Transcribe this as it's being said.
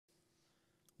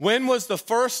When was the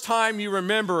first time you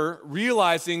remember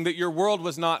realizing that your world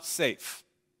was not safe?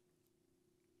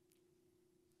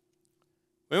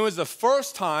 When was the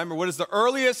first time, or what is the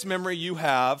earliest memory you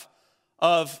have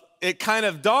of it kind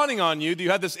of dawning on you that you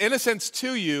had this innocence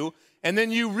to you, and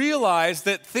then you realized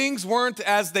that things weren't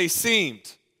as they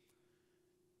seemed?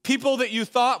 People that you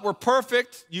thought were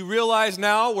perfect, you realize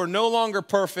now were no longer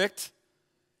perfect.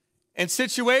 And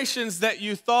situations that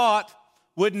you thought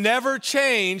would never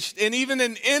change, in even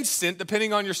an instant,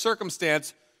 depending on your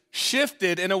circumstance,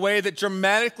 shifted in a way that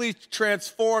dramatically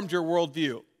transformed your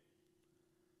worldview.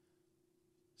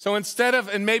 So instead of,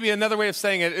 and maybe another way of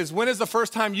saying it is, when is the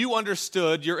first time you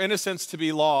understood your innocence to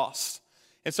be lost?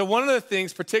 And so one of the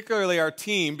things, particularly our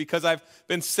team, because I've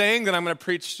been saying that I'm going to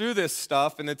preach through this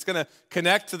stuff, and it's going to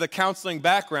connect to the counseling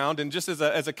background, and just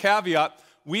as a caveat,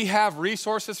 we have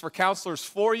resources for counselors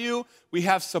for you. We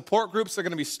have support groups that are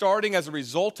going to be starting as a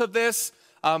result of this,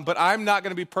 but I'm not going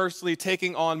to be personally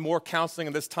taking on more counseling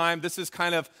at this time. This is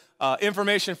kind of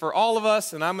information for all of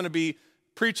us, and I'm going to be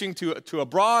preaching to a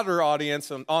broader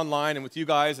audience online and with you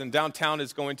guys, and Downtown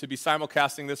is going to be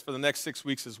simulcasting this for the next 6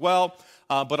 weeks as well.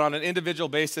 But on an individual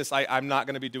basis, I'm not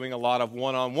going to be doing a lot of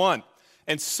one-on-one.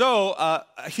 And so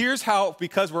here's how,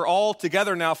 because we're all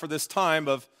together now for this time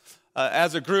of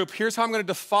as a group, here's how I'm going to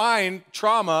define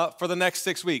trauma for the next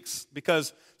 6 weeks.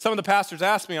 Because some of the pastors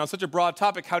asked me on such a broad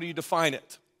topic, how do you define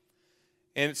it?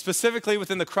 And specifically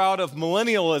within the crowd of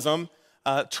millennialism,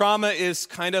 trauma is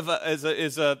kind of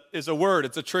a word.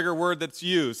 It's a trigger word that's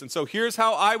used. And so here's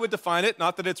how I would define it.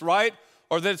 Not that it's right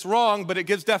or that it's wrong, but it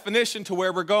gives definition to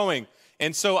where we're going.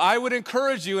 And so I would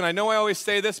encourage you, and I know I always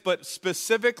say this, but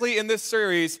specifically in this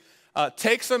series,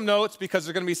 take some notes, because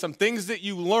there are going to be some things that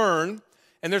you learn,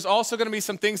 and there's also going to be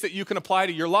some things that you can apply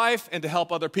to your life and to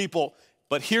help other people.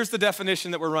 But here's the definition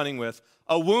that we're running with.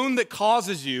 A wound that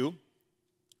causes you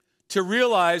to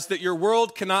realize that your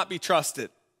world cannot be trusted.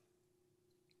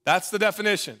 That's the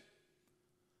definition.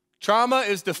 Trauma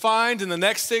is defined in the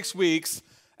next 6 weeks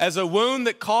as a wound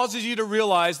that causes you to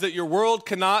realize that your world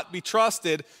cannot be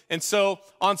trusted. And so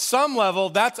on some level,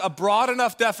 that's a broad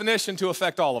enough definition to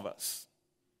affect all of us.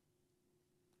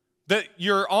 That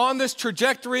you're on this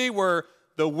trajectory where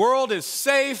the world is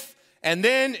safe, and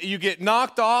then you get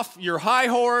knocked off your high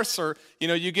horse, or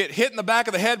you get hit in the back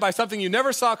of the head by something you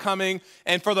never saw coming,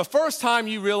 and for the first time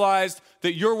you realized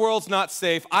that your world's not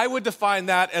safe. I would define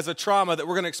that as a trauma that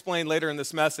we're going to explain later in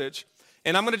this message.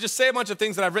 And I'm going to just say a bunch of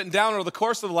things that I've written down over the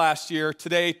course of the last year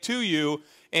today to you,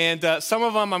 and some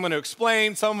of them I'm going to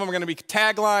explain, some of them are going to be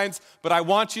taglines, but I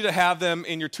want you to have them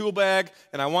in your tool bag,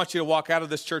 and I want you to walk out of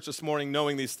this church this morning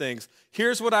knowing these things.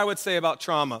 Here's what I would say about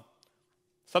trauma.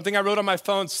 Something I wrote on my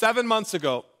phone 6 months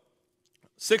ago.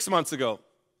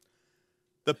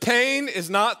 The pain is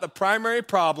not the primary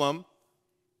problem.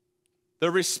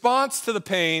 The response to the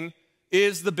pain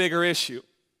is the bigger issue.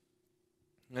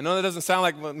 I know that doesn't sound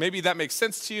like, well, maybe that makes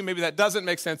sense to you, maybe that doesn't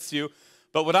make sense to you,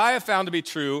 but what I have found to be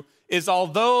true is,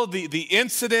 although the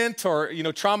incident or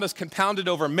trauma is compounded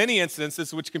over many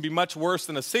incidences, which can be much worse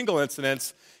than a single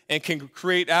incident and can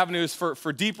create avenues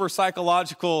for deeper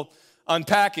psychological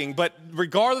unpacking. But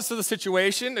regardless of the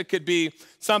situation, it could be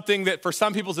something that for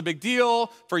some people is a big deal,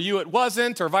 for you it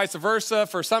wasn't, or vice versa.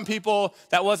 For some people,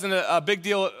 that wasn't a big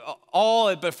deal at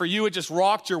all, but for you it just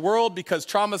rocked your world, because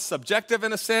trauma is subjective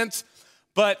in a sense.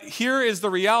 But here is the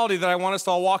reality that I want us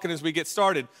to all walk in as we get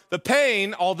started. The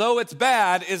pain, although it's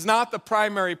bad, is not the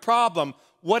primary problem.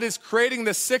 What is creating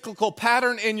this cyclical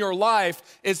pattern in your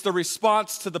life is the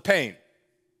response to the pain.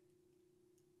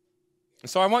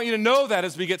 So I want you to know that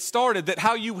as we get started, that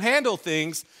how you handle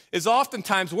things is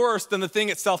oftentimes worse than the thing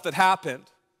itself that happened.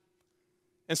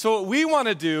 And so what we want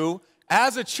to do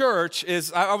as a church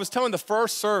is, I was telling the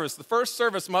first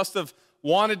service must have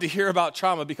wanted to hear about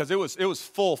trauma because it was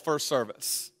full first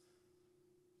service.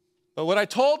 But what I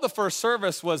told the first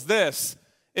service was this,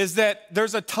 is that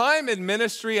there's a time in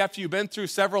ministry after you've been through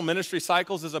several ministry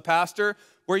cycles as a pastor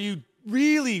where you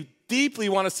really deeply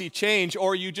want to see change,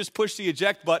 or you just push the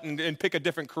eject button and pick a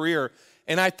different career.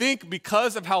 And I think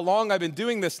because of how long I've been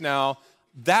doing this now,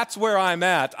 that's where I'm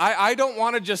at. I don't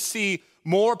want to just see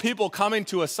more people coming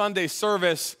to a Sunday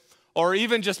service, or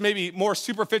even just maybe more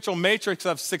superficial matrix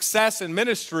of success in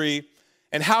ministry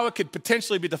and how it could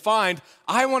potentially be defined.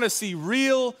 I want to see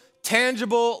real,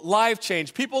 tangible life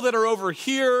change. People that are over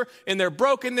here in their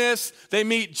brokenness, they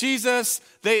meet Jesus,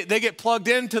 they get plugged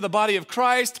into the body of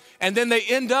Christ, and then they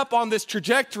end up on this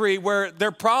trajectory where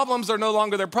their problems are no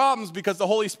longer their problems because the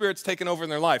Holy Spirit's taken over in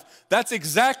their life. That's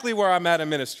exactly where I'm at in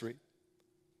ministry.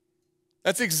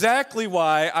 That's exactly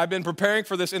why I've been preparing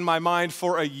for this in my mind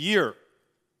for a year.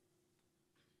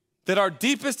 that our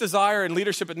deepest desire in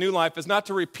leadership at New Life is not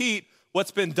to repeat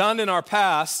what's been done in our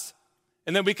past,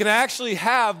 and that we can actually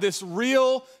have this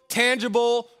real,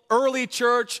 tangible, early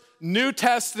church, New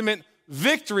Testament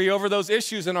victory over those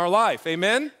issues in our life.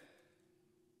 Amen?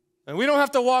 And we don't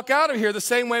have to walk out of here the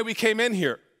same way we came in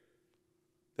here.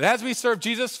 That as we serve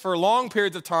Jesus for long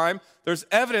periods of time, there's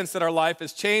evidence that our life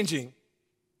is changing.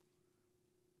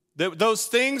 That those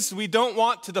things we don't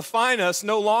want to define us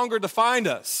no longer define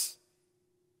us.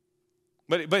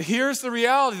 But here's the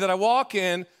reality that I walk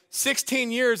in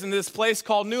 16 years in this place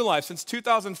called New Life, since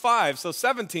 2005, so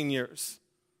 17 years.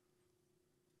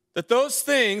 That those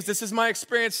things, this is my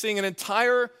experience seeing an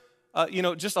entire,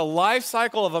 just a life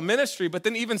cycle of a ministry, but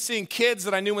then even seeing kids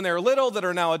that I knew when they were little that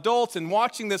are now adults and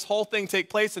watching this whole thing take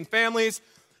place in families,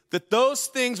 that those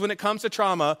things when it comes to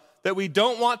trauma that we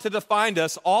don't want to define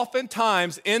us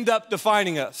oftentimes end up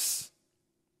defining us.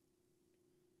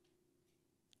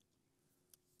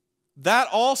 That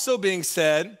also being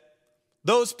said,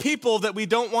 those people that we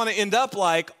don't want to end up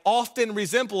like often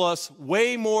resemble us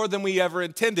way more than we ever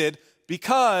intended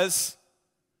because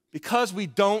we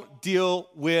don't deal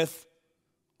with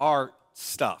our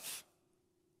stuff.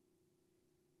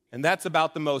 And that's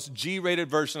about the most G-rated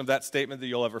version of that statement that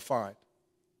you'll ever find.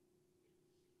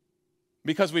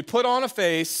 Because we put on a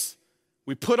face,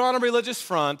 we put on a religious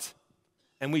front,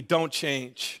 and we don't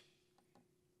change.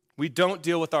 We don't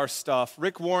deal with our stuff.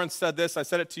 Rick Warren said this. I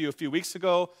said it to you a few weeks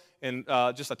ago in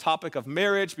just a topic of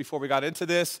marriage before we got into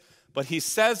this. But he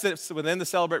says that within the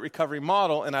Celebrate Recovery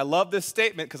model, and I love this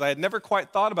statement because I had never quite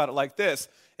thought about it like this.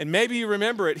 And maybe you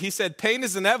remember it. He said, pain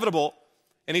is inevitable.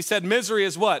 And he said, misery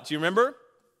is what? Do you remember?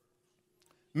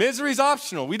 Misery is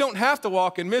optional. We don't have to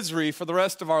walk in misery for the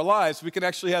rest of our lives. We can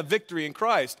actually have victory in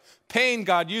Christ. Pain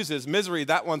God uses. Misery,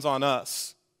 that one's on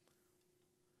us.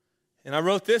 And I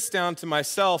wrote this down to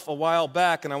myself a while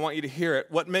back, and I want you to hear it.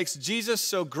 What makes Jesus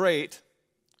so great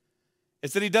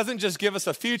is that he doesn't just give us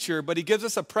a future, but he gives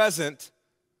us a present,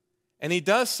 and he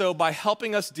does so by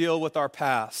helping us deal with our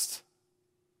past.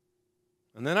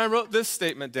 And then I wrote this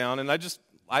statement down, and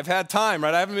I've had time,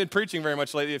 right? I haven't been preaching very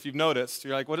much lately, if you've noticed.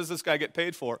 You're like, what does this guy get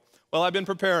paid for? Well, I've been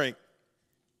preparing.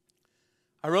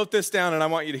 I wrote this down, and I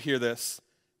want you to hear this.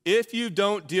 If you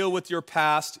don't deal with your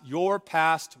past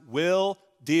will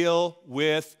deal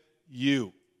with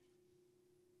you.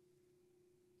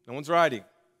 No one's writing,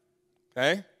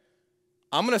 okay?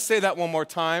 I'm going to say that one more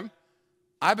time.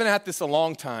 I've been at this a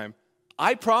long time.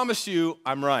 I promise you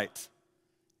I'm right.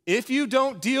 If you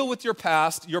don't deal with your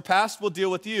past will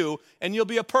deal with you, and you'll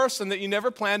be a person that you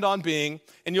never planned on being,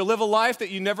 and you'll live a life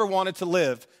that you never wanted to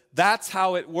live. That's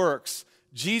how it works.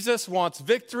 Jesus wants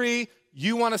victory.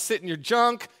 You want to sit in your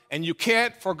junk, and you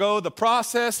can't forgo the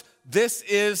process. This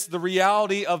is the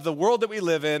reality of the world that we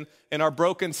live in our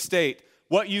broken state.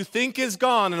 What you think is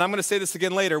gone, and I'm going to say this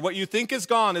again later, what you think is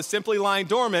gone is simply lying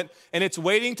dormant, and it's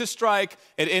waiting to strike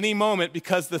at any moment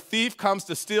because the thief comes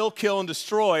to steal, kill, and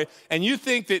destroy. And you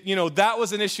think that, that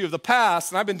was an issue of the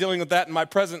past, and I've been dealing with that in my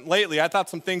present lately. I thought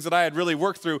some things that I had really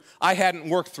worked through, I hadn't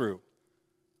worked through.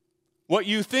 What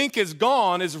you think is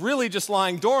gone is really just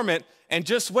lying dormant, and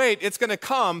just wait, it's going to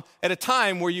come at a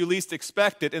time where you least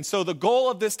expect it. And so the goal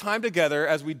of this time together,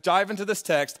 as we dive into this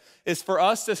text, is for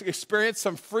us to experience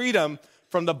some freedom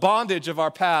from the bondage of our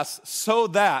past, so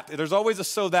that, there's always a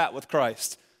so that with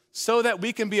Christ, so that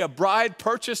we can be a bride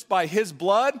purchased by his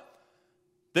blood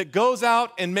that goes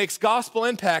out and makes gospel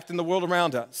impact in the world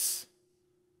around us.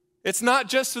 It's not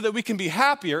just so that we can be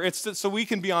happier, it's so we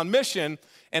can be on mission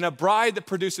and a bride that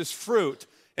produces fruit.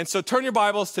 And so turn your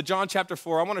Bibles to John chapter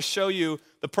 4. I want to show you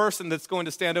the person that's going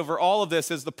to stand over all of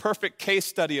this as the perfect case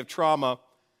study of trauma.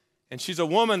 And she's a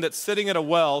woman that's sitting at a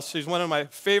well. She's one of my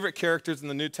favorite characters in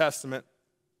the New Testament.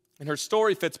 And her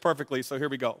story fits perfectly, so here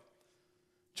we go.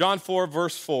 John 4,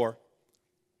 verse 4.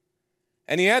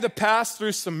 And he had to pass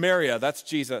through Samaria, that's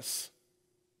Jesus.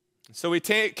 So he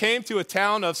came to a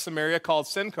town of Samaria called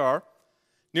Sychar,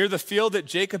 near the field that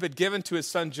Jacob had given to his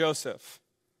son Joseph.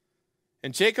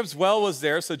 And Jacob's well was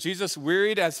there, so Jesus,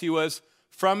 wearied as he was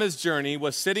from his journey,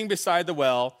 was sitting beside the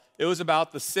well. It was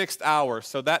about the 6th hour,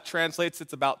 so that translates,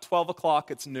 it's about 12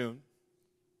 o'clock, it's noon.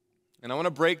 And I want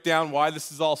to break down why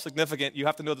this is all significant. You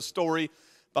have to know the story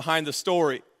behind the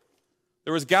story.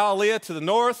 There was Galilee to the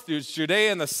north, there's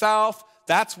Judea in the south.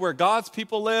 That's where God's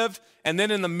people lived. And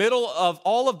then in the middle of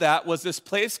all of that was this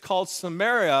place called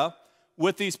Samaria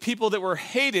with these people that were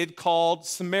hated called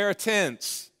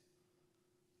Samaritans.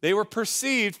 They were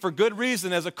perceived for good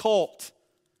reason as a cult.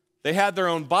 They had their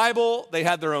own Bible, they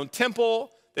had their own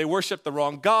temple, they worshiped the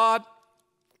wrong God,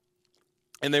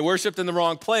 and they worshiped in the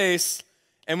wrong place.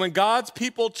 And when God's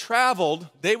people traveled,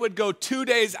 they would go 2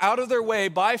 days out of their way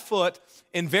by foot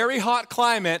in very hot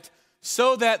climate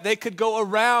so that they could go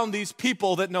around these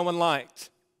people that no one liked.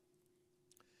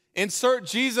 Insert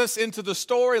Jesus into the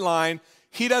storyline.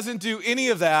 He doesn't do any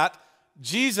of that.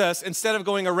 Jesus, instead of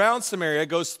going around Samaria,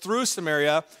 goes through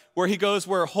Samaria, where he goes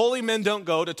where holy men don't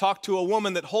go to talk to a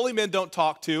woman that holy men don't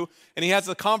talk to. And he has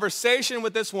a conversation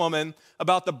with this woman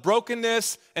about the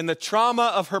brokenness and the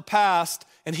trauma of her past.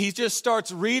 And he just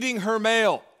starts reading her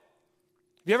mail. Have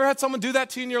you ever had someone do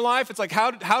that to you in your life? It's like,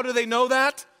 how do they know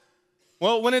that?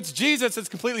 Well, when it's Jesus, it's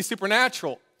completely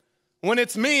supernatural. When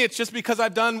it's me, it's just because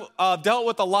I've dealt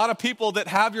with a lot of people that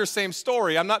have your same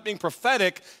story. I'm not being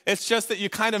prophetic. It's just that you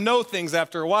kind of know things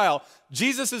after a while.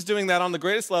 Jesus is doing that on the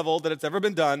greatest level that it's ever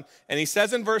been done. And he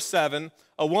says in verse 7,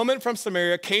 a woman from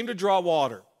Samaria came to draw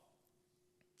water.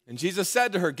 And Jesus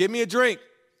said to her, give me a drink.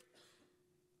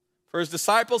 For his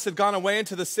disciples had gone away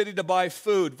into the city to buy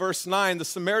food. Verse 9, the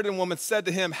Samaritan woman said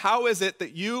to him, how is it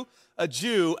that you, a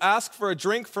Jew, ask for a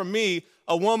drink from me,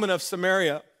 a woman of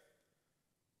Samaria?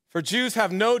 For Jews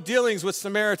have no dealings with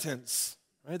Samaritans.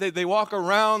 Right? They walk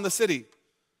around the city.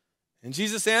 And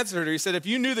Jesus answered her. He said, if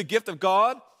you knew the gift of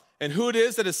God and who it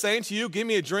is that is saying to you, give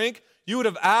me a drink, you would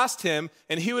have asked him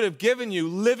and he would have given you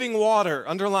living water.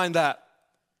 Underline that.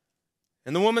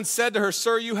 And the woman said to her,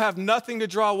 sir, you have nothing to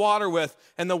draw water with,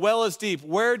 and the well is deep.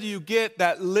 Where do you get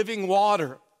that living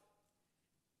water?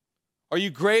 Are you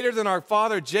greater than our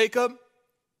father Jacob?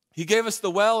 He gave us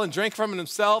the well and drank from it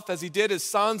himself, as he did his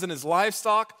sons and his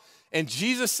livestock. And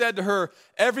Jesus said to her,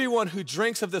 everyone who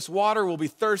drinks of this water will be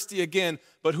thirsty again,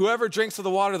 but whoever drinks of the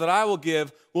water that I will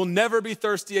give will never be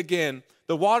thirsty again.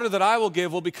 The water that I will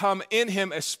give will become in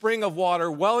him a spring of water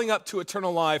welling up to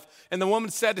eternal life. And the woman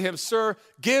said to him, sir,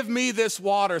 give me this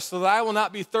water so that I will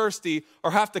not be thirsty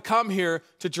or have to come here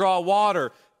to draw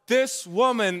water. This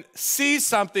woman sees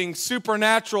something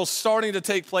supernatural starting to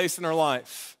take place in her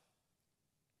life.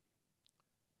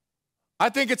 I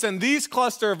think it's in these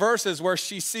cluster of verses where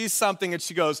she sees something and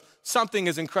she goes, something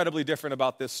is incredibly different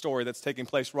about this story that's taking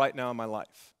place right now in my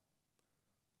life.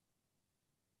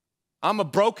 I'm a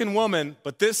broken woman,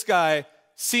 but this guy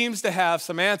seems to have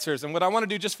some answers. And what I want to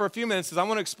do just for a few minutes is I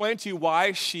want to explain to you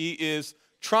why she is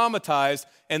traumatized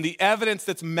and the evidence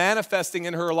that's manifesting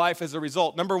in her life as a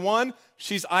result. Number one,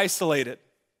 she's isolated.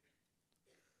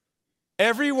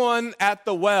 Everyone at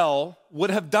the well would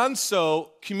have done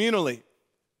so communally.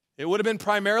 It would have been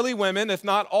primarily women, if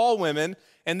not all women,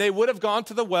 and they would have gone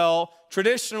to the well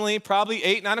traditionally, probably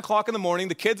 8, 9 o'clock in the morning.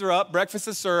 The kids are up, breakfast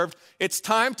is served. It's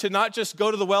time to not just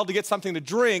go to the well to get something to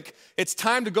drink. It's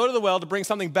time to go to the well to bring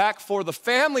something back for the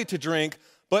family to drink,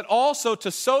 but also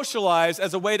to socialize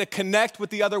as a way to connect with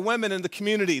the other women in the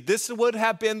community. This would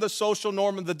have been the social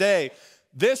norm of the day.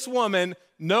 This woman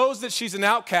knows that she's an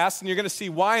outcast, and you're going to see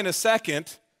why in a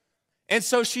second. And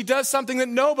so she does something that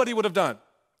nobody would have done.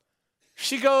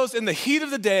 She goes in the heat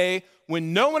of the day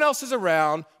when no one else is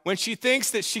around, when she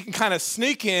thinks that she can kind of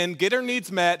sneak in, get her needs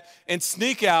met, and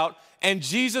sneak out, and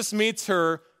Jesus meets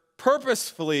her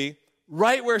purposefully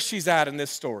right where she's at in this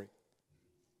story.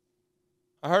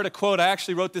 I heard a quote, I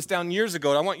actually wrote this down years ago,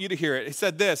 and I want you to hear it. He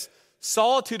said this,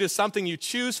 solitude is something you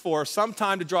choose for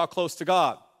sometime to draw close to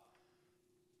God.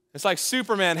 It's like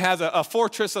Superman has a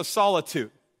fortress of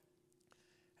solitude.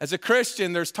 As a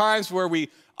Christian, there's times where we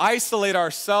isolate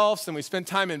ourselves and we spend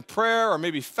time in prayer or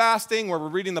maybe fasting where we're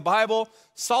reading the Bible.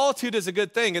 Solitude is a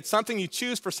good thing. It's something you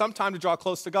choose for some time to draw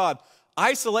close to God.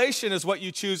 Isolation is what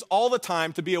you choose all the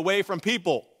time to be away from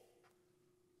people.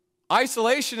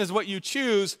 Isolation is what you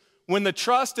choose when the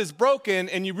trust is broken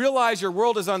and you realize your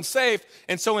world is unsafe.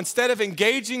 And so instead of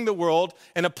engaging the world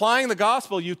and applying the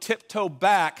gospel, you tiptoe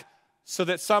back so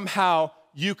that somehow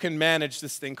you can manage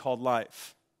this thing called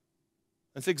life.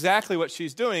 That's exactly what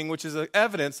she's doing, which is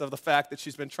evidence of the fact that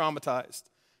she's been traumatized.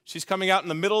 She's coming out in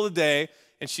the middle of the day,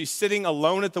 and she's sitting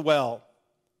alone at the well.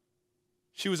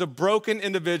 She was a broken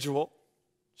individual.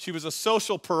 She was a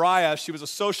social pariah. She was a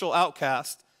social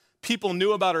outcast. People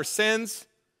knew about her sins,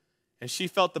 and she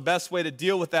felt the best way to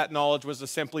deal with that knowledge was to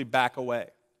simply back away.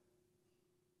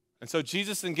 And so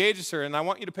Jesus engages her, and I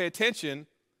want you to pay attention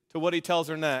to what he tells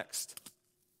her next,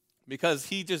 because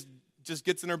he just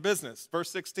gets in her business. Verse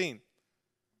 16.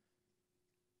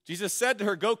 Jesus said to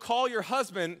her, go call your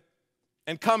husband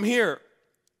and come here.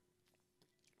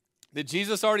 Did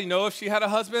Jesus already know if she had a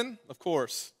husband? Of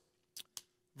course.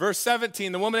 Verse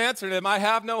 17, the woman answered him, I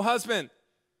have no husband.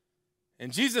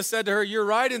 And Jesus said to her, you're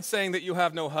right in saying that you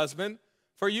have no husband,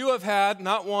 for you have had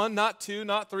not one, not two,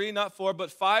 not three, not four,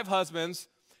 but 5 husbands,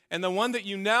 and the one that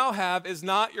you now have is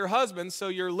not your husband, so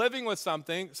you're living with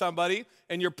somebody,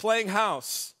 and you're playing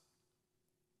house.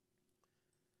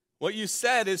 What you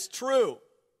said is true.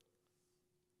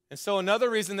 And so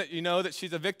another reason that you know that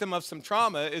she's a victim of some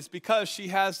trauma is because she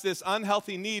has this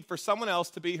unhealthy need for someone else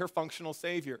to be her functional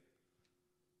savior.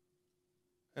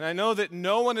 And I know that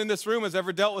no one in this room has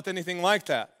ever dealt with anything like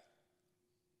that.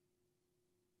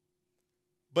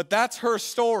 But that's her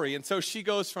story. And so she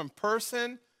goes from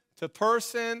person to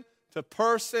person to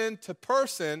person to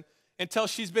person until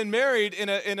she's been married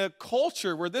in a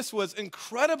culture where this was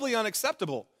incredibly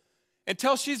unacceptable.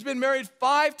 Until she's been married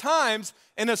 5 times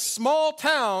in a small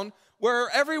town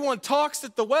where everyone talks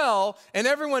at the well and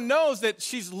everyone knows that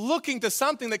she's looking to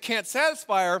something that can't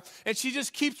satisfy her, and she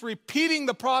just keeps repeating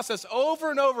the process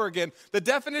over and over again. The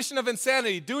definition of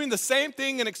insanity, doing the same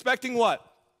thing and expecting what?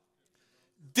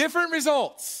 Different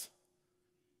results.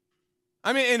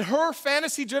 I mean, in her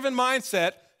fantasy-driven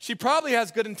mindset, she probably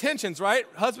has good intentions, right?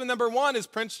 Husband number 1 is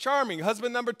Prince Charming.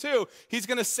 Husband number 2, he's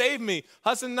going to save me.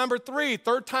 Husband number 3,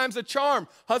 third time's a charm.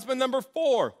 Husband number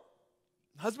 4.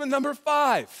 Husband number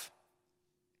 5.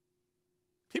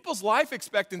 People's life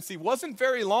expectancy wasn't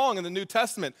very long in the New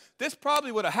Testament. This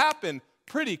probably would have happened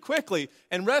pretty quickly.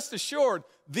 And rest assured,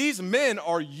 these men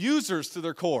are users to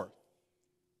their core.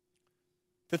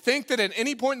 To think that at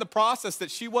any point in the process that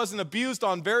she wasn't abused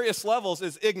on various levels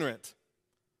is ignorant.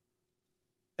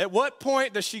 At what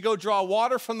point does she go draw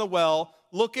water from the well,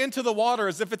 look into the water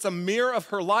as if it's a mirror of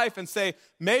her life and say,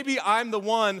 maybe I'm the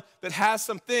one that has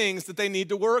some things that they need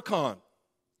to work on?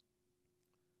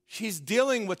 She's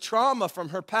dealing with trauma from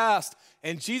her past,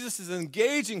 and Jesus is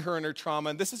engaging her in her trauma,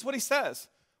 and this is what he says.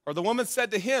 Or the woman said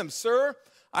to him, "Sir,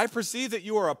 I perceive that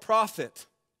you are a prophet."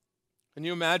 Can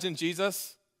you imagine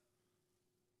Jesus?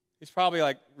 He's probably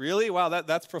like, really? Wow,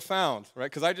 that's profound,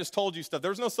 right? Because I just told you stuff.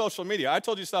 There was no social media. I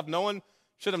told you stuff no one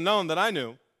should have known that I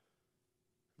knew.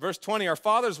 Verse 20, our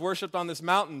fathers worshiped on this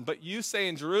mountain, but you say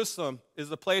in Jerusalem is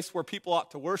the place where people ought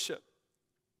to worship.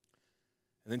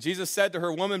 And then Jesus said to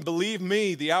her, woman, believe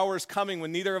me, the hour is coming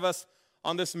when neither of us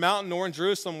on this mountain nor in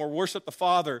Jerusalem will worship the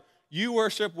Father. You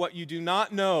worship what you do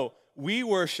not know. We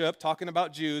worship, talking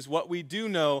about Jews, what we do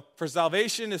know, for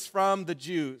salvation is from the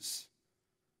Jews.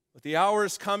 But the hour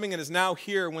is coming and is now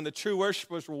here when the true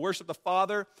worshipers will worship the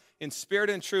Father in spirit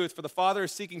and truth, for the Father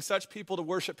is seeking such people to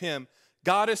worship him.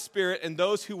 God is spirit, and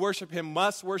those who worship him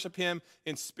must worship him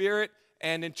in spirit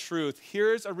and in truth.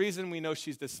 Here's a reason we know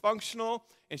she's dysfunctional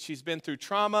and she's been through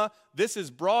trauma. This is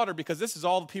broader because this is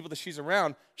all the people that she's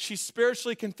around. She's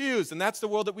spiritually confused, and that's the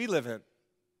world that we live in.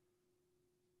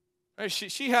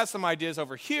 She has some ideas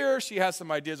over here. She has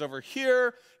some ideas over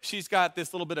here. She's got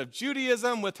this little bit of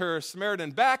Judaism with her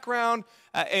Samaritan background,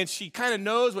 and she kind of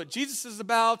knows what Jesus is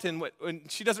about, and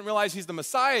she doesn't realize he's the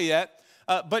Messiah yet,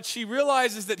 but she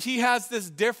realizes that he has this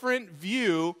different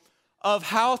view of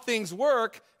how things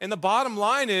work, and the bottom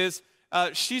line is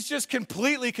she's just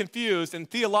completely confused, and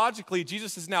theologically,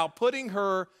 Jesus is now putting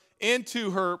her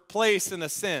into her place in a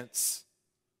sense.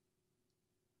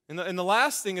 And the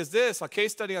last thing is this, a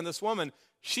case study on this woman.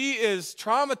 She is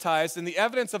traumatized, and the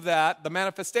evidence of that, the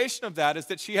manifestation of that, is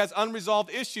that she has unresolved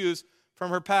issues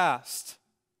from her past.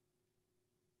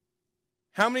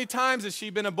 How many times has she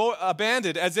been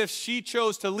abandoned as if she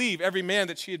chose to leave every man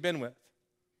that she had been with?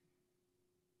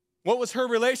 What was her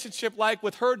relationship like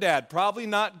with her dad? Probably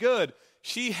not good.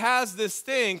 She has this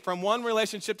thing from one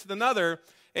relationship to another,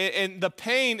 and the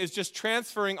pain is just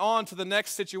transferring on to the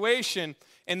next situation.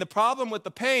 And the problem with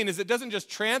the pain is it doesn't just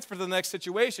transfer to the next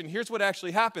situation. Here's what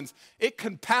actually happens. It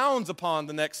compounds upon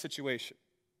the next situation.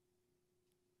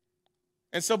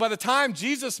 And so by the time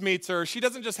Jesus meets her, she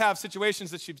doesn't just have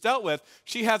situations that she's dealt with.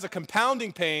 She has a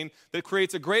compounding pain that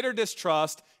creates a greater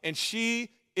distrust, and she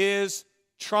is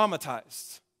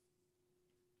traumatized.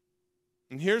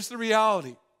 And here's the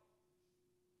reality.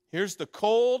 Here's the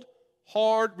cold,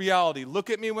 hard reality. Look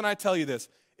at me when I tell you this.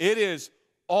 It is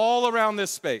all around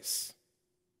this space.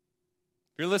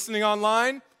 If you're listening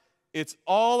online, it's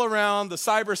all around the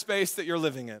cyberspace that you're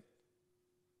living in.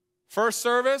 First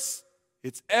service,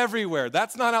 it's everywhere.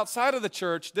 That's not outside of the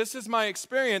church. This is my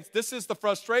experience. This is the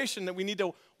frustration that we need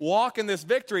to walk in this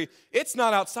victory. It's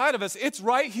not outside of us. It's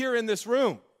right here in this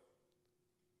room.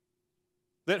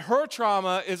 That her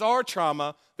trauma is our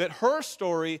trauma, that her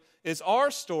story is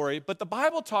our story, but the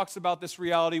Bible talks about this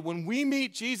reality when we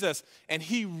meet Jesus and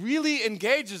he really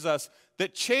engages us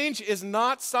that change is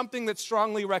not something that's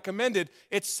strongly recommended,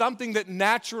 it's something that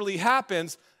naturally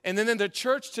happens. And then in the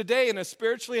church today, in a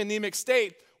spiritually anemic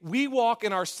state, we walk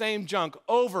in our same junk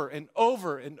over and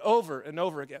over and over and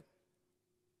over again.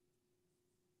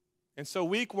 And so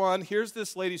week 1, here's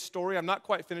this lady's story. I'm not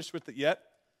quite finished with it yet.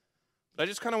 But I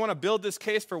just kind of want to build this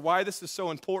case for why this is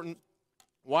so important,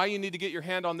 why you need to get your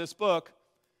hand on this book.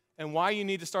 and why you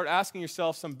need to start asking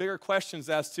yourself some bigger questions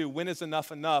as to when is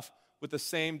enough enough with the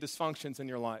same dysfunctions in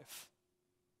your life.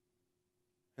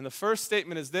 And the first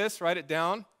statement is this, write it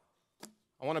down.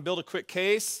 I want to build a quick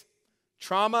case.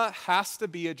 Trauma has to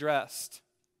be addressed.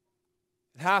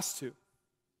 It has to.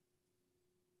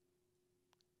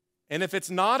 And if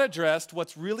it's not addressed,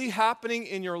 what's really happening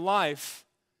in your life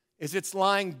is it's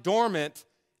lying dormant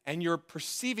and you're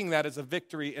perceiving that as a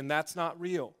victory, and that's not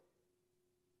real.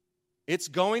 It's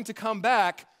going to come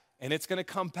back, and it's going to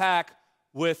come back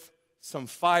with some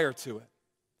fire to it.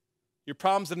 Your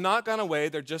problems have not gone away,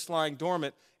 they're just lying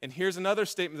dormant. And here's another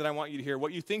statement that I want you to hear.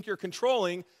 What you think you're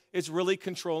controlling is really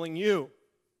controlling you.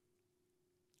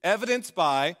 Evidenced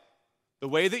by the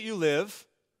way that you live,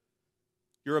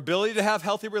 your ability to have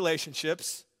healthy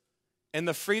relationships, and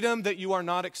the freedom that you are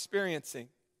not experiencing.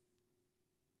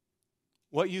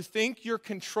 What you think you're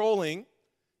controlling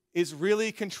is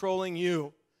really controlling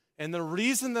you. And the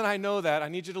reason that I know that, I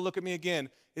need you to look at me again,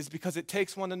 is because it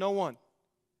takes one to know one.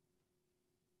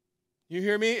 You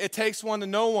hear me? It takes one to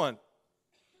know one.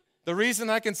 The reason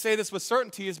I can say this with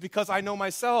certainty is because I know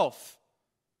myself.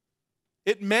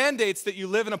 It mandates that you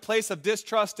live in a place of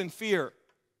distrust and fear.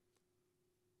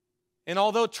 And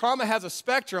although trauma has a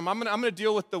spectrum, I'm going to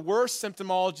deal with the worst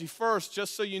symptomology first,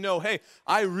 just so you know, hey,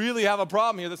 I really have a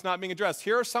problem here that's not being addressed.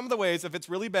 Here are some of the ways, if it's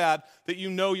really bad, that you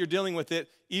know you're dealing with it,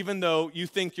 even though you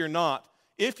think you're not.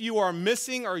 If you are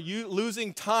missing or you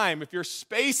losing time, if you're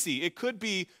spacey, it could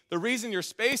be the reason you're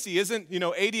spacey isn't,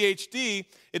 ADHD.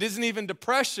 It isn't even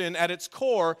depression at its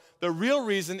core. The real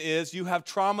reason is you have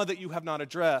trauma that you have not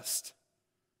addressed.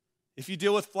 If you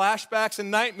deal with flashbacks and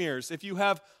nightmares, if you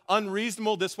have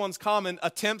unreasonable, this one's common,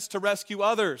 attempts to rescue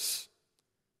others,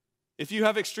 if you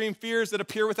have extreme fears that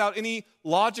appear without any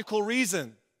logical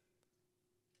reason,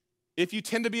 if you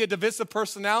tend to be a divisive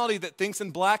personality that thinks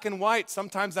in black and white,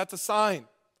 sometimes that's a sign.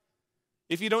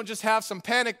 If you don't just have some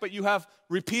panic, but you have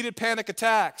repeated panic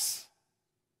attacks,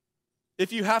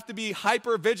 if you have to be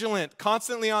hyper vigilant,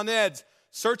 constantly on edge,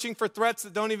 searching for threats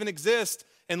that don't even exist,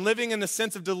 and living in a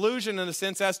sense of delusion, in a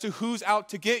sense, as to who's out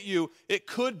to get you, it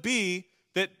could be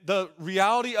that the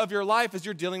reality of your life is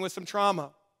you're dealing with some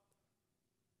trauma.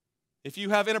 If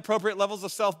you have inappropriate levels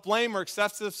of self-blame or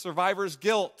excessive survivor's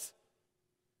guilt,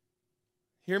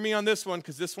 hear me on this one,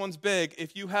 because this one's big.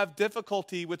 If you have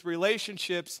difficulty with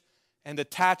relationships and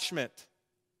attachment,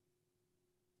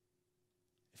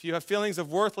 if you have feelings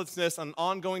of worthlessness and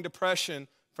ongoing depression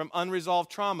from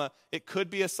unresolved trauma, it could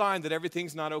be a sign that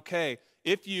everything's not okay.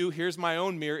 If you, here's my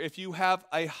own mirror, if you have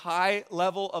a high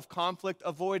level of conflict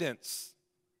avoidance,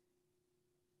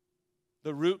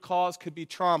 the root cause could be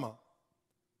trauma.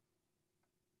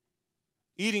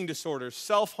 Eating disorders,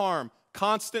 self-harm,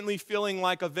 constantly feeling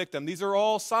like a victim. These are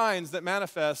all signs that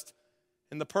manifest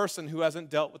in the person who hasn't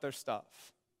dealt with their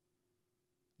stuff.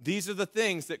 These are the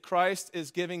things that Christ is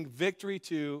giving victory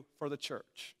to for the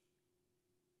church.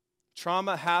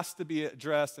 Trauma has to be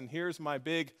addressed, and here's my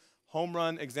big home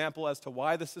run example as to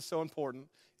why this is so important.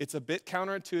 It's a bit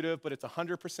counterintuitive, but it's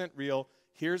 100% real.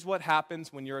 Here's what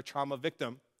happens when you're a trauma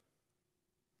victim.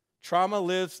 Trauma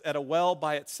lives at a well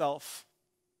by itself.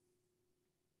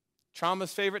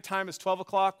 Trauma's favorite time is 12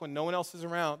 o'clock when no one else is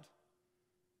around.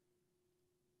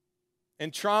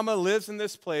 And trauma lives in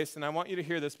this place, and I want you to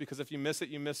hear this because if you miss it,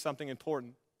 you miss something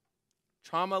important.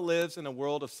 Trauma lives in a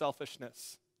world of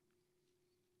selfishness.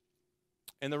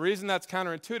 And the reason that's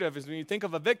counterintuitive is when you think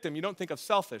of a victim, you don't think of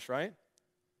selfish, right?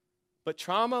 But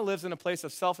trauma lives in a place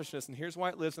of selfishness, and here's why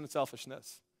it lives in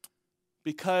selfishness.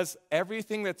 Because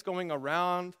everything that's going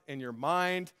around in your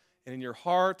mind and in your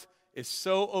heart is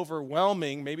so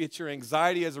overwhelming, maybe it's your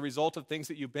anxiety as a result of things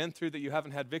that you've been through that you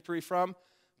haven't had victory from,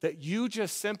 that you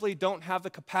just simply don't have the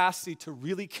capacity to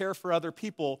really care for other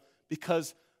people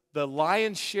because the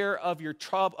lion's share of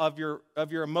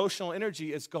your emotional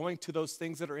energy is going to those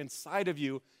things that are inside of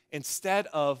you instead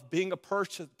of being a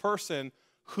person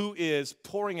who is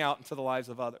pouring out into the lives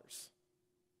of others.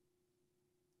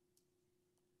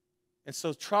 And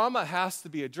so trauma has to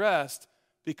be addressed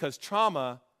because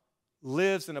trauma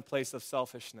lives in a place of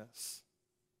selfishness.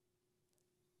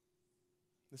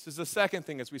 This is the second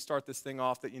thing as we start this thing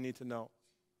off that you need to know.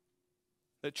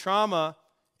 That trauma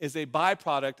is a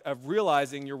byproduct of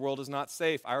realizing your world is not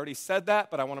safe. I already said that,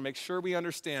 but I want to make sure we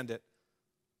understand it.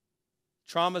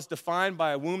 Trauma is defined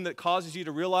by a wound that causes you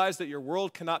to realize that your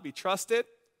world cannot be trusted.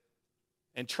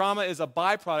 And trauma is a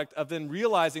byproduct of then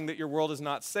realizing that your world is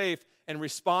not safe and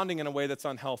responding in a way that's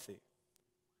unhealthy.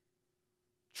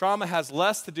 Trauma has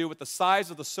less to do with the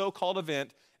size of the so-called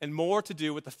event and more to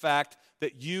do with the fact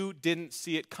that you didn't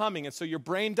see it coming. And so your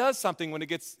brain does something when it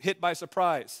gets hit by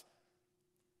surprise.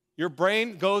 Your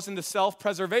brain goes into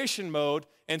self-preservation mode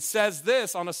and says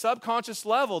this on a subconscious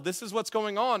level. This is what's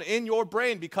going on in your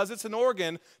brain because it's an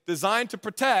organ designed to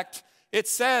protect. It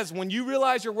says when you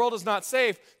realize your world is not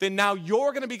safe, then now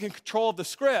you're going to be in control of the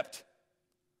script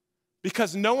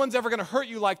because no one's ever going to hurt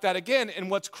you like that again.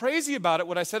 And what's crazy about it,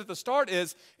 what I said at the start,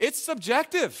 is it's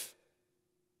subjective.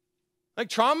 Like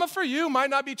trauma for you might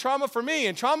not be trauma for me,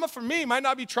 and trauma for me might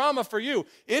not be trauma for you.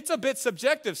 It's a bit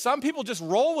subjective. Some people just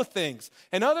roll with things,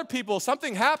 and other people,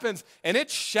 something happens, and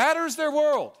it shatters their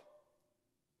world.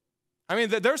 I mean,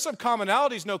 there's some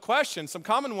commonalities, no question. Some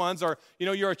common ones are,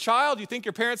 you're a child, you think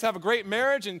your parents have a great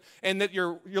marriage, and that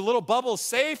your little bubble's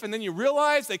safe, and then you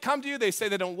realize they come to you, they say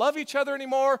they don't love each other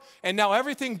anymore, and now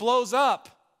everything blows up.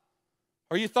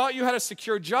 Or you thought you had a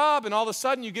secure job, and all of a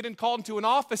sudden you get called into an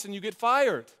office and you get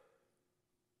fired.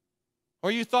 Or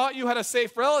you thought you had a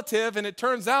safe relative, and it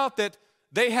turns out that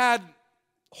they had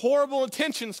horrible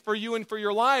intentions for you and for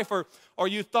your life. Or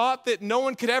you thought that no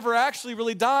one could ever actually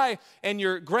really die, and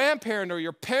your grandparent or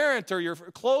your parent or your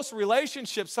close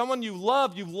relationship, someone you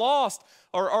loved, you've lost.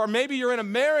 Or maybe you're in a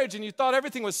marriage and you thought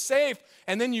everything was safe,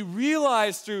 and then you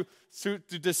realized through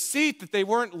deceit that they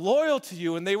weren't loyal to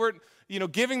you and they weren't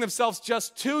giving themselves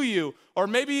just to you. Or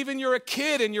maybe even you're a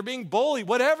kid and you're being bullied,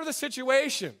 whatever the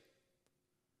situation.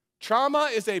 Trauma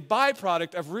is a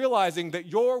byproduct of realizing that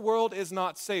your world is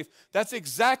not safe. That's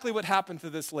exactly what happened to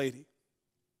this lady.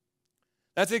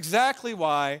 That's exactly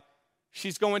why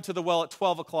she's going to the well at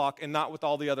 12 o'clock and not with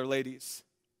all the other ladies.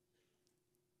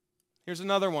 Here's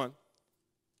another one.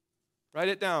 Write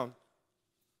it down.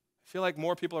 I feel like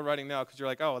more people are writing now because you're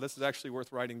like, oh, this is actually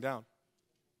worth writing down.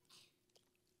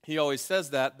 He always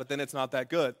says that, but then it's not that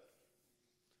good.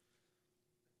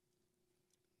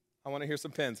 I want to hear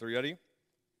some pens. Are you ready?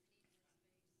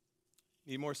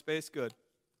 Need more space? Good.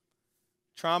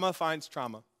 Trauma finds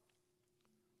trauma.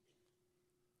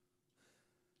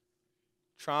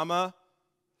 Trauma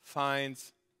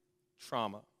finds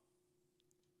trauma.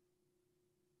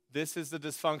 This is the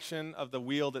dysfunction of the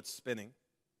wheel that's spinning.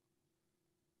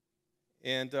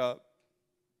 And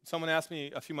someone asked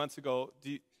me a few months ago,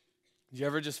 do you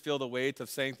ever just feel the weight of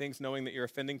saying things knowing that you're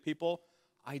offending people?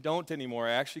 I don't anymore.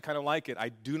 I actually kind of like it. I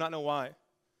do not know why.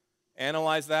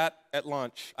 Analyze that at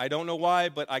lunch. I don't know why,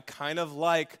 but I kind of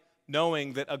like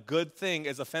knowing that a good thing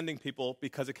is offending people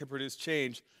because it can produce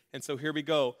change. And so here we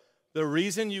go. The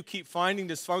reason you keep finding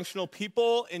dysfunctional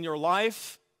people in your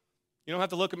life, you don't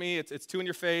have to look at me, it's too in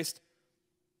your face.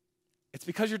 It's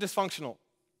because you're dysfunctional.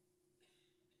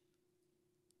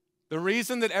 The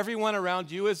reason that everyone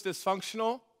around you is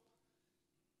dysfunctional,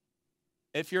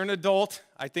 if you're an adult,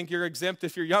 I think you're exempt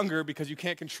if you're younger because you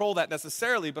can't control that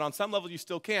necessarily, but on some level you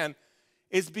still can,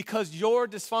 is because you're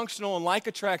dysfunctional and like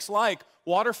attracts like.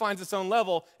 Water finds its own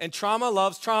level, and trauma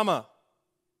loves trauma.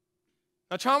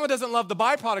 Now, trauma doesn't love the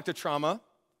byproduct of trauma.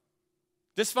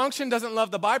 Dysfunction doesn't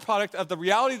love the byproduct of the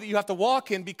reality that you have to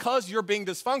walk in because you're being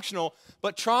dysfunctional,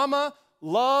 but trauma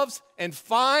loves and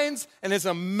finds and is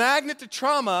a magnet to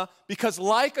trauma because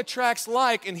like attracts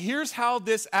like, and here's how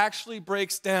this actually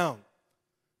breaks down.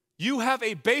 You have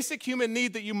a basic human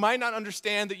need that you might not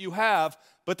understand that you have,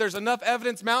 but there's enough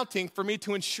evidence mounting for me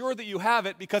to ensure that you have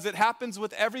it because it happens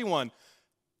with everyone.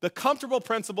 The comfortable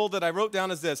principle that I wrote down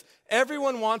is this.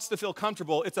 Everyone wants to feel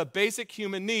comfortable. It's a basic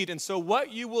human need. And so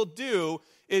what you will do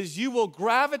is you will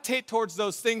gravitate towards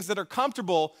those things that are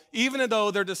comfortable, even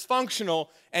though they're dysfunctional,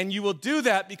 and you will do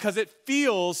that because it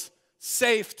feels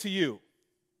safe to you.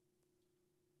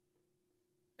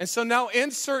 And so now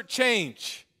insert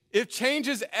change. If change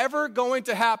is ever going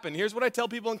to happen, here's what I tell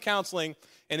people in counseling,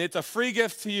 and it's a free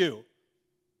gift to you.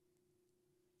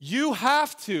 You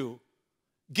have to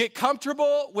get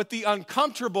comfortable with the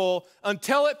uncomfortable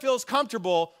until it feels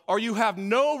comfortable, or you have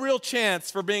no real chance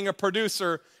for being a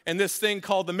producer in this thing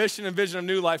called the mission and vision of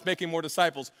New Life, making more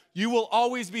disciples. You will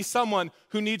always be someone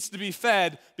who needs to be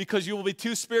fed because you will be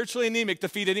too spiritually anemic to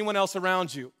feed anyone else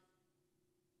around you.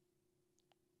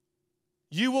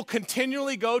 You will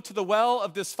continually go to the well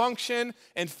of dysfunction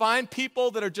and find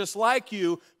people that are just like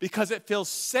you because it feels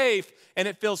safe and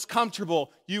it feels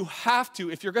comfortable. You have to,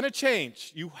 if you're going to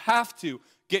change, you have to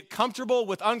get comfortable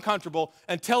with uncomfortable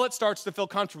until it starts to feel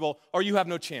comfortable, or you have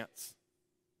no chance.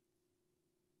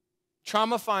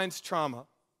 Trauma finds trauma.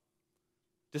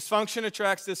 Dysfunction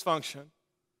attracts dysfunction.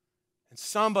 And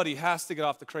somebody has to get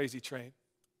off the crazy train.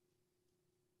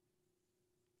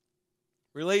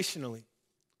 Relationally,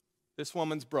 this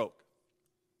woman's broke.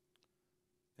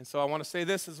 And so I want to say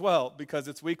this as well because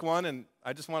it's week one and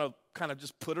I just want to kind of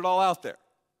just put it all out there.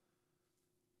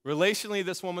 Relationally,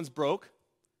 this woman's broke.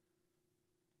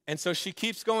 And so she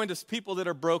keeps going to people that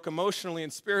are broke emotionally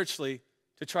and spiritually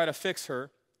to try to fix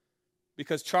her.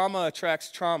 because trauma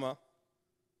attracts trauma.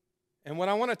 And what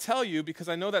I want to tell you, because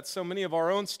I know that's so many of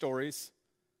our own stories,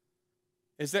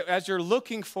 is that as you're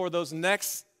looking for those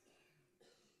next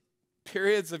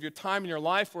periods of your time in your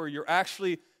life where you're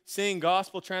actually seeing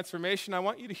gospel transformation, I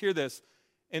want you to hear this.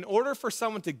 In order for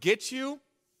someone to get you,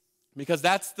 because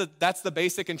that's the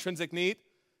basic intrinsic need,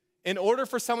 in order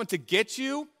for someone to get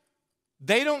you,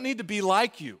 they don't need to be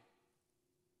like you.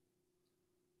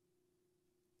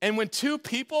 And when two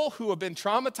people who have been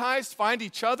traumatized find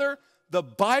each other, the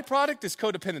byproduct is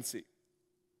codependency.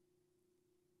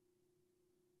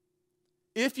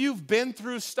 If you've been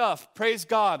through stuff, praise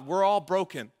God, we're all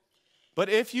broken. But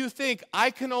if you think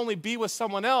I can only be with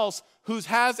someone else who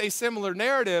has a similar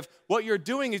narrative, what you're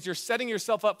doing is you're setting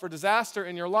yourself up for disaster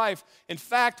in your life. In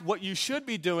fact, what you should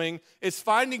be doing is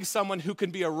finding someone who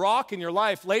can be a rock in your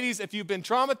life. Ladies, if you've been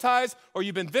traumatized or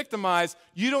you've been victimized,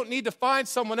 you don't need to find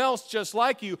someone else just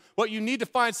like you. What you need to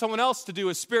find someone else to do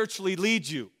is spiritually lead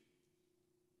you.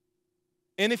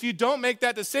 And if you don't make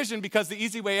that decision, because the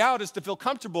easy way out is to feel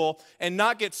comfortable and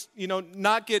not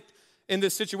get in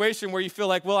this situation where you feel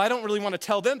like, well, I don't really want to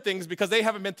tell them things because they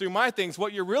haven't been through my things.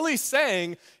 What you're really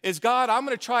saying is, God, I'm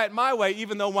going to try it my way,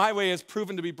 even though my way has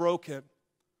proven to be broken.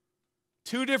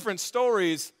 Two different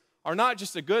stories are not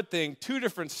just a good thing. Two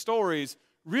different stories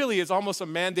really is almost a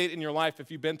mandate in your life if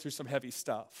you've been through some heavy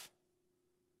stuff.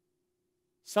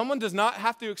 Someone does not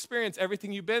have to experience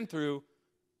everything you've been through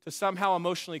to somehow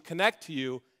emotionally connect to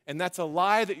you, and that's a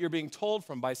lie that you're being told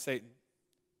from by Satan.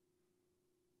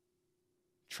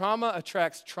 Trauma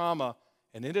attracts trauma,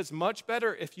 and it is much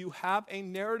better if you have a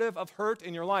narrative of hurt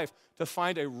in your life to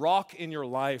find a rock in your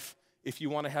life if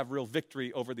you want to have real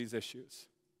victory over these issues.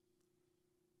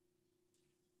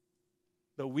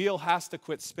 The wheel has to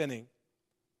quit spinning.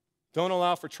 Don't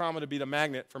allow for trauma to be the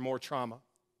magnet for more trauma.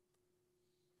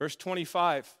 Verse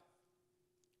 25,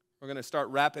 we're going to start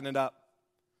wrapping it up.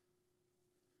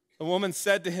 The woman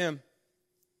said to him,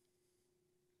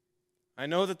 I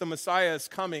know that the Messiah is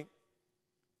coming,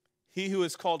 he who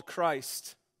is called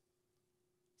Christ.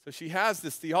 So she has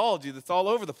this theology that's all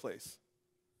over the place.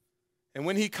 And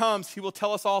when he comes, he will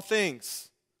tell us all things.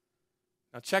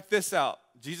 Now check this out.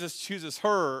 Jesus chooses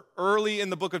her early in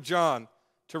the book of John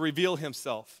to reveal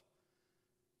himself.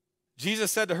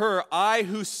 Jesus said to her, I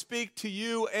who speak to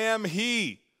you am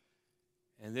he.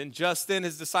 And then just then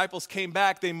his disciples came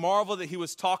back. They marveled that he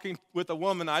was talking with a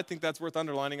woman. I think that's worth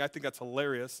underlining. I think that's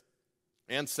hilarious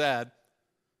and sad.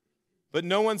 But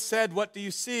no one said, what do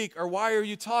you seek? Or why are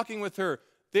you talking with her?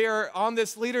 They are on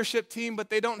this leadership team,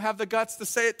 but they don't have the guts to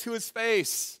say it to his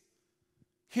face.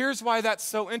 Here's why that's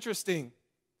so interesting.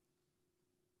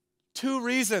 Two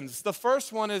reasons. The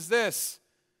first one is this.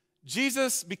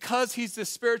 Jesus, because he's the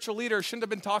spiritual leader, shouldn't have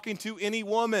been talking to any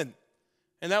woman.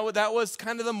 And that was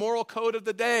kind of the moral code of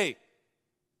the day.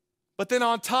 But then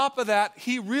on top of that,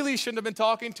 he really shouldn't have been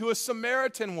talking to a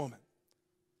Samaritan woman.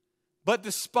 But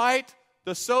despite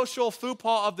the social faux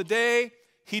pas of the day,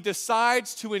 he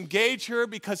decides to engage her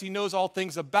because he knows all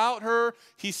things about her.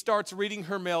 He starts reading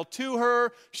her mail to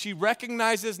her. She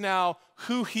recognizes now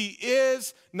who he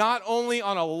is, not only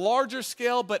on a larger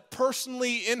scale, but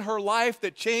personally in her life,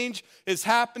 that change is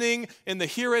happening in the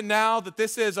here and now, that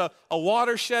this is a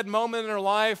watershed moment in her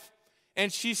life.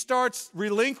 And she starts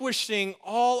relinquishing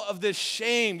all of this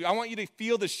shame. I want you to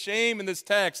feel the shame in this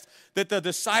text that the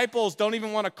disciples don't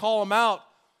even want to call him out.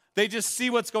 They just see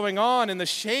what's going on, and the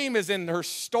shame is in her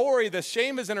story. The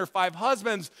shame is in her 5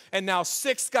 husbands and now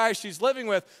 6 guys she's living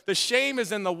with. The shame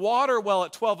is in the water well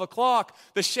at 12 o'clock.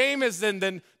 The shame is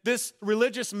in this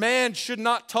religious man should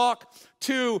not talk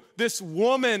to this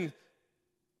woman,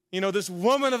 this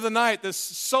woman of the night, this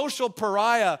social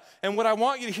pariah. And what I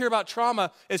want you to hear about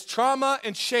trauma is trauma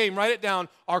and shame, write it down,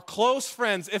 are close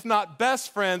friends, if not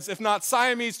best friends, if not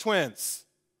Siamese twins.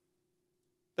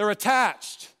 They're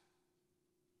attached.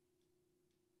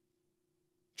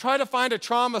 Try to find a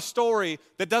trauma story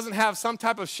that doesn't have some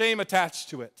type of shame attached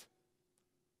to it.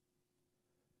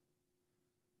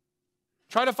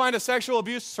 Try to find a sexual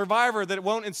abuse survivor that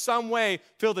won't in some way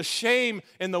feel the shame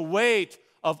and the weight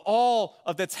of all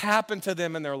of that's happened to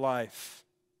them in their life.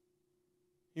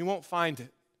 You won't find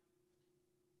it.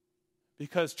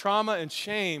 Because trauma and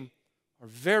shame are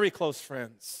very close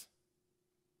friends.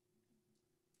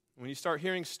 When you start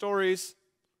hearing stories,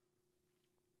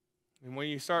 and when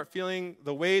you start feeling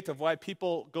the weight of why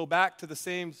people go back to the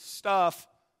same stuff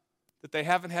that they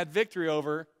haven't had victory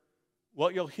over,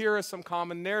 what you'll hear is some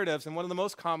common narratives. And one of the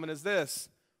most common is this.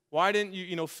 Why didn't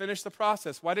you, finish the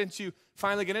process? Why didn't you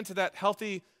finally get into that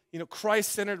healthy,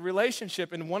 Christ-centered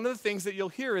relationship? And one of the things that you'll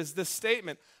hear is this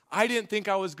statement, I didn't think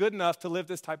I was good enough to live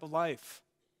this type of life.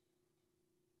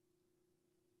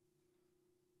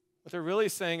 What they're really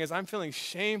saying is, I'm feeling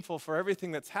shameful for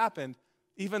everything that's happened,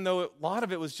 even though a lot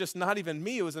of it was just not even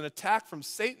me. It was an attack from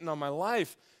Satan on my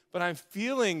life. But I'm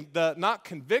feeling the, not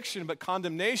conviction, but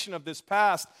condemnation of this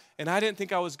past, and I didn't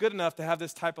think I was good enough to have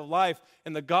this type of life.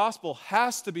 And the gospel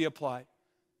has to be applied.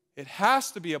 It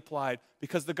has to be applied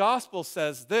because the gospel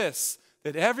says this,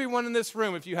 that everyone in this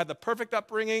room, if you had the perfect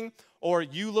upbringing or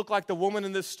you look like the woman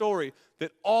in this story,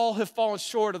 that all have fallen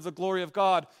short of the glory of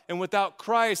God. And without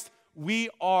Christ, we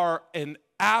are in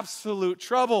absolute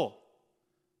trouble.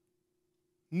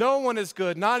 No one is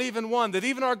good, not even one. That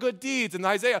even our good deeds in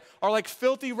Isaiah are like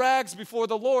filthy rags before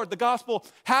the Lord. The gospel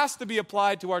has to be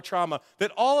applied to our trauma.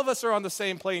 That all of us are on the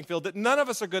same playing field. That none of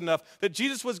us are good enough. That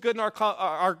Jesus was good in our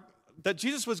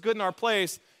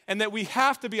place, and that we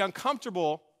have to be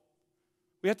uncomfortable.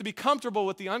 We have to be comfortable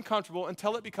with the uncomfortable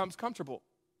until it becomes comfortable.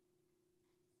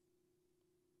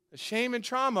 The shame and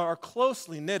trauma are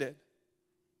closely knitted,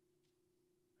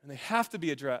 and they have to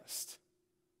be addressed.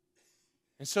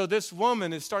 And so this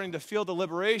woman is starting to feel the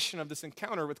liberation of this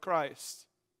encounter with Christ.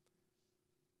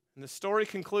 And the story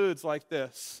concludes like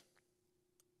this.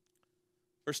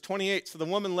 Verse 28, so the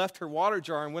woman left her water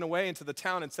jar and went away into the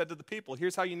town and said to the people,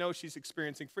 here's how you know she's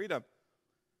experiencing freedom.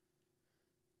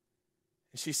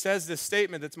 And she says this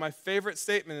statement that's my favorite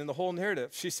statement in the whole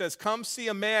narrative. She says, come see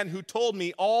a man who told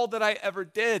me all that I ever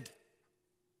did.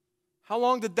 How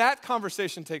long did that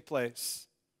conversation take place?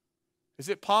 Is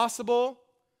it possible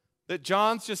that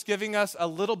John's just giving us a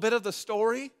little bit of the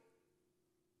story?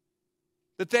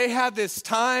 That they had this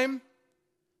time,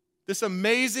 this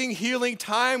amazing healing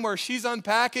time where she's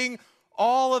unpacking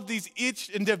all of these each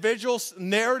individual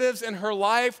narratives in her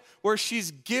life where she's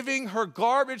giving her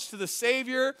garbage to the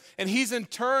Savior, and he's in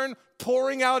turn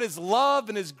pouring out his love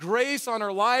and his grace on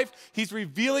her life. He's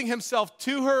revealing himself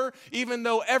to her, even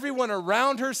though everyone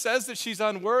around her says that she's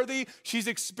unworthy. She's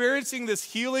experiencing this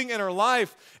healing in her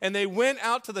life, and they went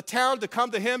out to the town to come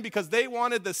to him because they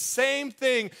wanted the same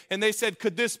thing, and they said,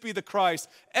 could this be the Christ?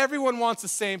 Everyone wants the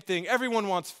same thing. Everyone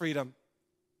wants freedom.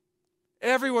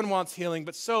 Everyone wants healing,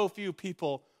 but so few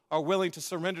people are willing to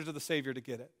surrender to the Savior to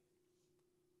get it.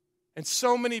 And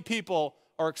so many people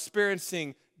are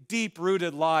experiencing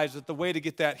deep-rooted lives that the way to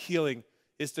get that healing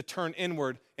is to turn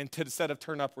inward instead of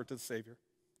turn upward to the Savior.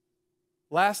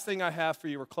 Last thing I have for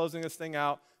you, we're closing this thing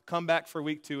out. Come back for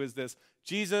week 2 is this.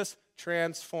 Jesus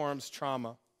transforms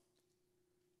trauma.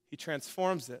 He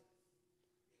transforms it.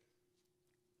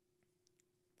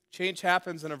 Change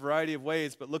happens in a variety of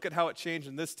ways, but look at how it changed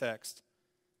in this text.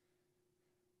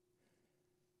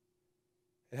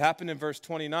 It happened in verse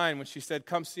 29 when she said,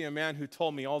 come see a man who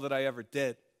told me all that I ever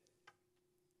did.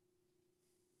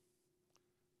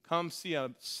 Come see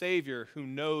a Savior who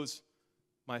knows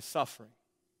my suffering.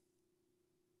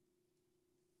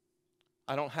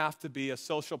 I don't have to be a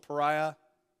social pariah.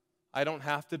 I don't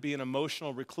have to be an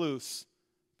emotional recluse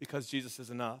because Jesus is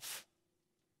enough.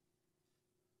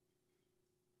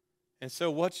 And so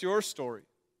what's your story?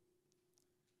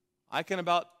 I can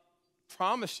about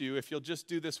promise you, if you'll just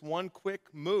do this one quick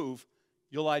move,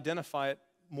 you'll identify it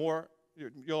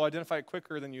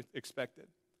quicker than you expected.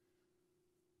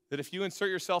 That if you insert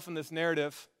yourself in this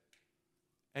narrative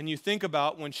and you think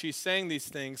about when she's saying these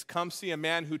things, come see a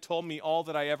man who told me all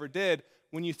that I ever did,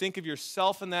 when you think of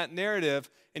yourself in that narrative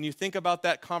and you think about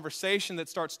that conversation that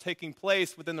starts taking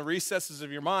place within the recesses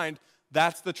of your mind,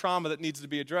 that's the trauma that needs to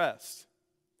be addressed.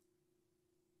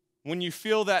 When you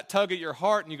feel that tug at your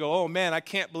heart and you go, oh man, I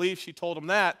can't believe she told him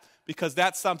that, because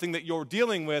that's something that you're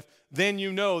dealing with, then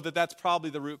you know that that's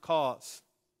probably the root cause.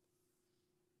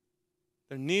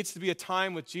 There needs to be a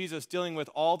time with Jesus dealing with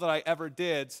all that I ever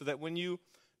did, so that when you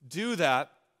do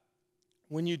that,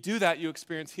 you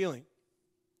experience healing.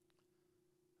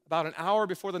 About an hour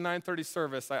before the 9:30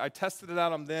 service, I tested it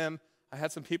out on them. I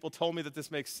had some people told me that this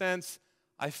makes sense.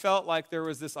 I felt like there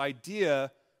was this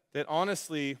idea that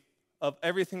honestly, of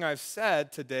everything I've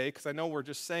said today, because I know we're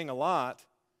just saying a lot,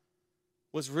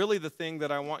 was really the thing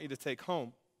that I want you to take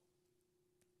home.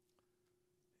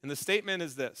 And the statement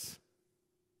is this.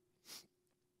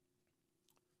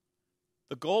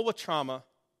 The goal with trauma,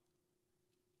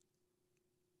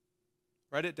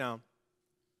 write it down.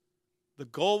 The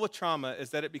goal with trauma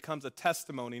is that it becomes a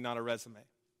testimony, not a resume.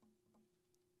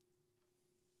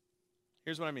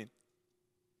 Here's what I mean.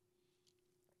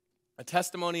 A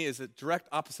testimony is a direct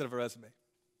opposite of a resume.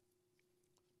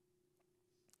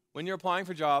 When you're applying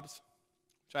for jobs,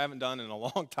 which I haven't done in a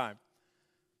long time,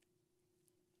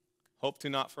 hope to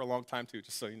not for a long time too,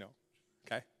 just so you know,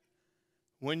 okay?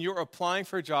 When you're applying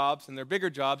for jobs, and they're bigger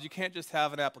jobs, you can't just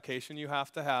have an application, you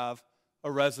have to have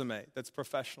a resume that's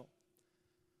professional.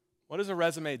 What does a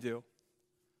resume do?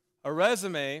 A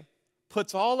resume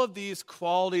puts all of these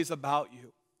qualities about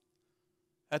you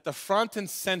at the front and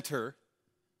center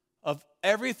of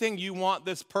everything you want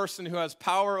this person who has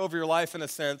power over your life, in a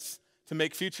sense, to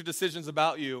make future decisions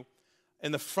about you,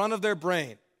 in the front of their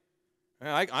brain.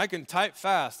 I can type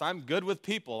fast. I'm good with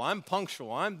people. I'm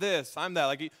punctual. I'm this. I'm that.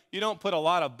 Like you don't put a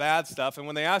lot of bad stuff. And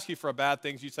when they ask you for a bad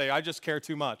things, you say, I just care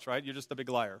too much, right? You're just a big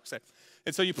liar.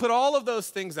 And so you put all of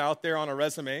those things out there on a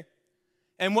resume.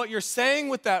 And what you're saying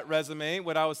with that resume,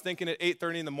 what I was thinking at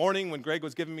 8:30 in the morning when Greg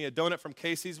was giving me a donut from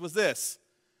Casey's, was this: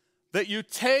 that you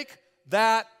take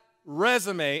that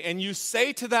resume and you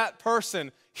say to that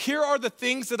person, here are the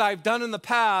things that I've done in the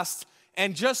past.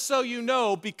 And just so you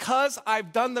know, because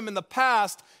I've done them in the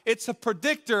past, it's a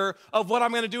predictor of what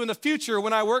I'm going to do in the future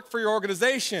when I work for your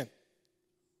organization.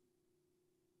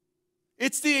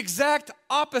 It's the exact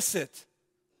opposite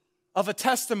of a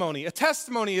testimony. A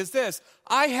testimony is this: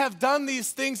 I have done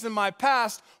these things in my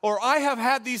past, or I have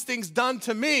had these things done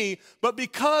to me, but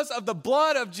because of the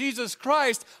blood of Jesus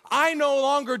Christ, I no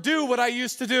longer do what I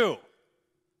used to do.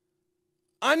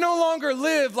 I no longer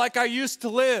live like I used to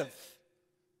live.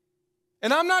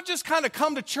 And I'm not just kind of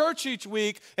come to church each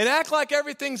week and act like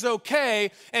everything's okay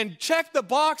and check the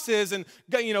boxes and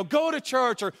go to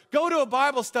church or go to a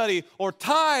Bible study or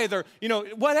tithe or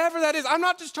whatever that is. I'm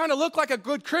not just trying to look like a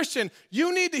good Christian.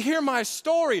 You need to hear my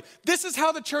story. This is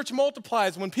how the church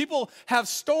multiplies, when people have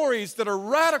stories that are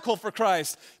radical for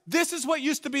Christ. This is what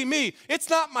used to be me. It's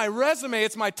not my resume,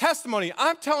 it's my testimony.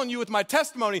 I'm telling you with my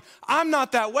testimony, I'm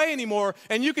not that way anymore,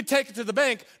 and you can take it to the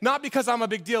bank, not because I'm a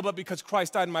big deal, but because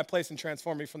Christ died in my place and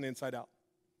transformed me from the inside out.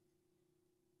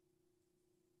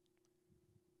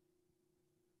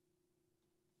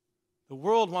 The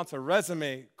world wants a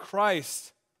resume.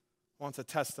 Christ wants a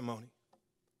testimony.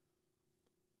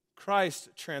 Christ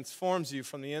transforms you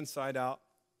from the inside out.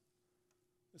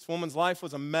 This woman's life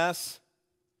was a mess.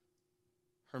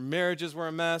 Her marriages were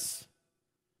a mess.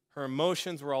 Her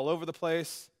emotions were all over the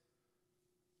place.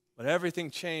 But everything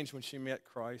changed when she met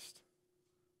Christ.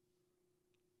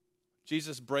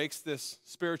 Jesus breaks this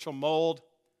spiritual mold,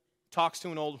 talks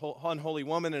to an old unholy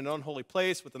woman in an unholy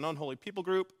place with an unholy people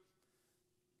group,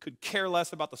 could care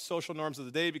less about the social norms of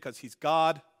the day because he's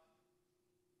God.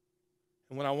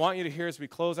 And what I want you to hear as we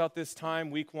close out this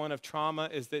time, week 1 of trauma,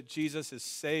 is that Jesus is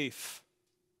safe.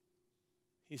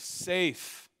 He's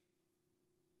safe.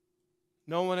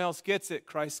 No one else gets it.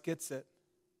 Christ gets it.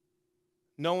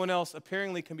 No one else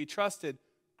apparently can be trusted.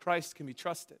 Christ can be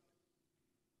trusted.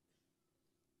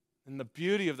 And the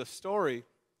beauty of the story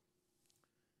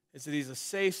is that he's a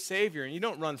safe Savior. And you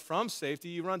don't run from safety,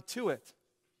 you run to it.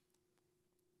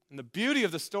 And the beauty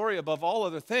of the story, above all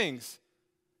other things,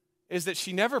 is that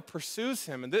she never pursues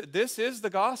him. And this is the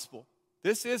gospel.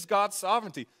 This is God's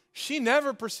sovereignty. She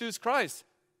never pursues Christ.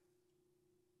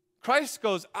 Christ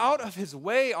goes out of his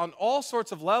way on all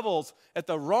sorts of levels at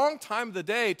the wrong time of the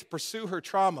day to pursue her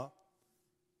trauma.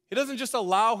 He doesn't just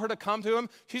allow her to come to him.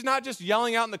 She's not just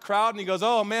yelling out in the crowd and he goes,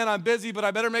 oh man, I'm busy, but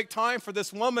I better make time for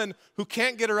this woman who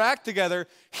can't get her act together.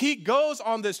 He goes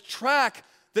on this track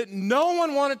that no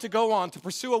one wanted to go on, to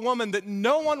pursue a woman that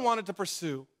no one wanted to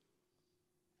pursue.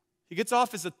 He gets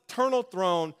off his eternal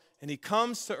throne and he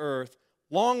comes to earth,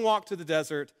 long walk to the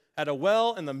desert, at a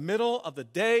well in the middle of the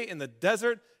day in the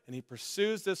desert, and he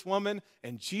pursues this woman.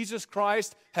 And Jesus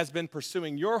Christ has been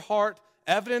pursuing your heart,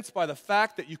 evidenced by the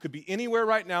fact that you could be anywhere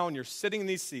right now and you're sitting in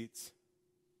these seats.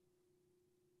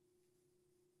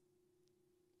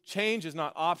 Change is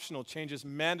not optional. Change is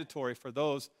mandatory for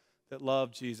those that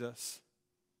love Jesus.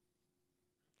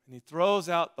 And he throws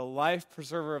out the life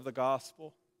preserver of the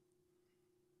gospel.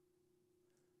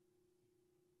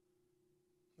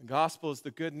 The gospel is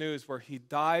the good news where he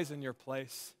dies in your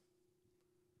place.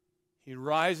 He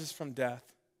rises from death.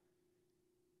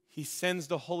 He sends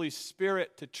the Holy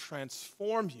Spirit to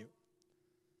transform you.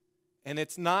 And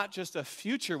it's not just a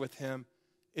future with him,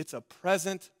 it's a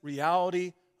present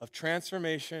reality of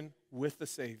transformation with the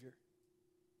Savior.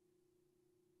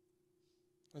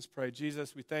 Let's pray.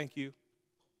 Jesus, we thank you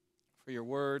for your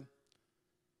word.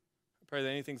 I pray that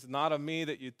anything's not of me,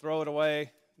 that you'd throw it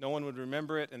away, no one would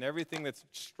remember it, and everything that's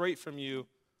straight from you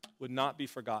would not be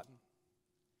forgotten.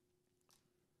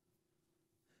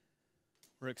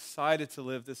 We're excited to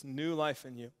live this new life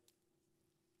in you.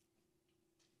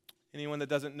 Anyone that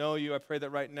doesn't know you, I pray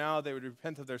that right now they would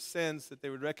repent of their sins, that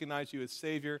they would recognize you as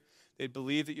Savior. They'd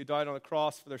believe that you died on the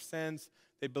cross for their sins.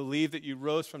 They believe that you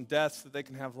rose from death so that they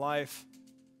can have life.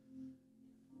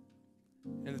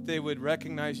 And that they would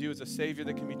recognize you as a Savior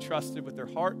that can be trusted with their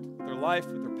heart, with their life,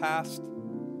 with their past.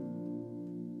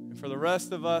 And for the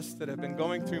rest of us that have been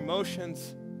going through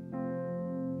motions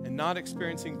and not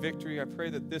experiencing victory, I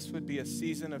pray that this would be a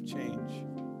season of change.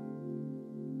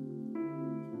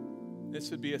 This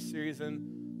would be a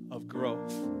season of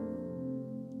growth.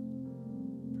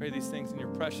 Pray these things in your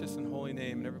precious and holy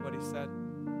name. And everybody said,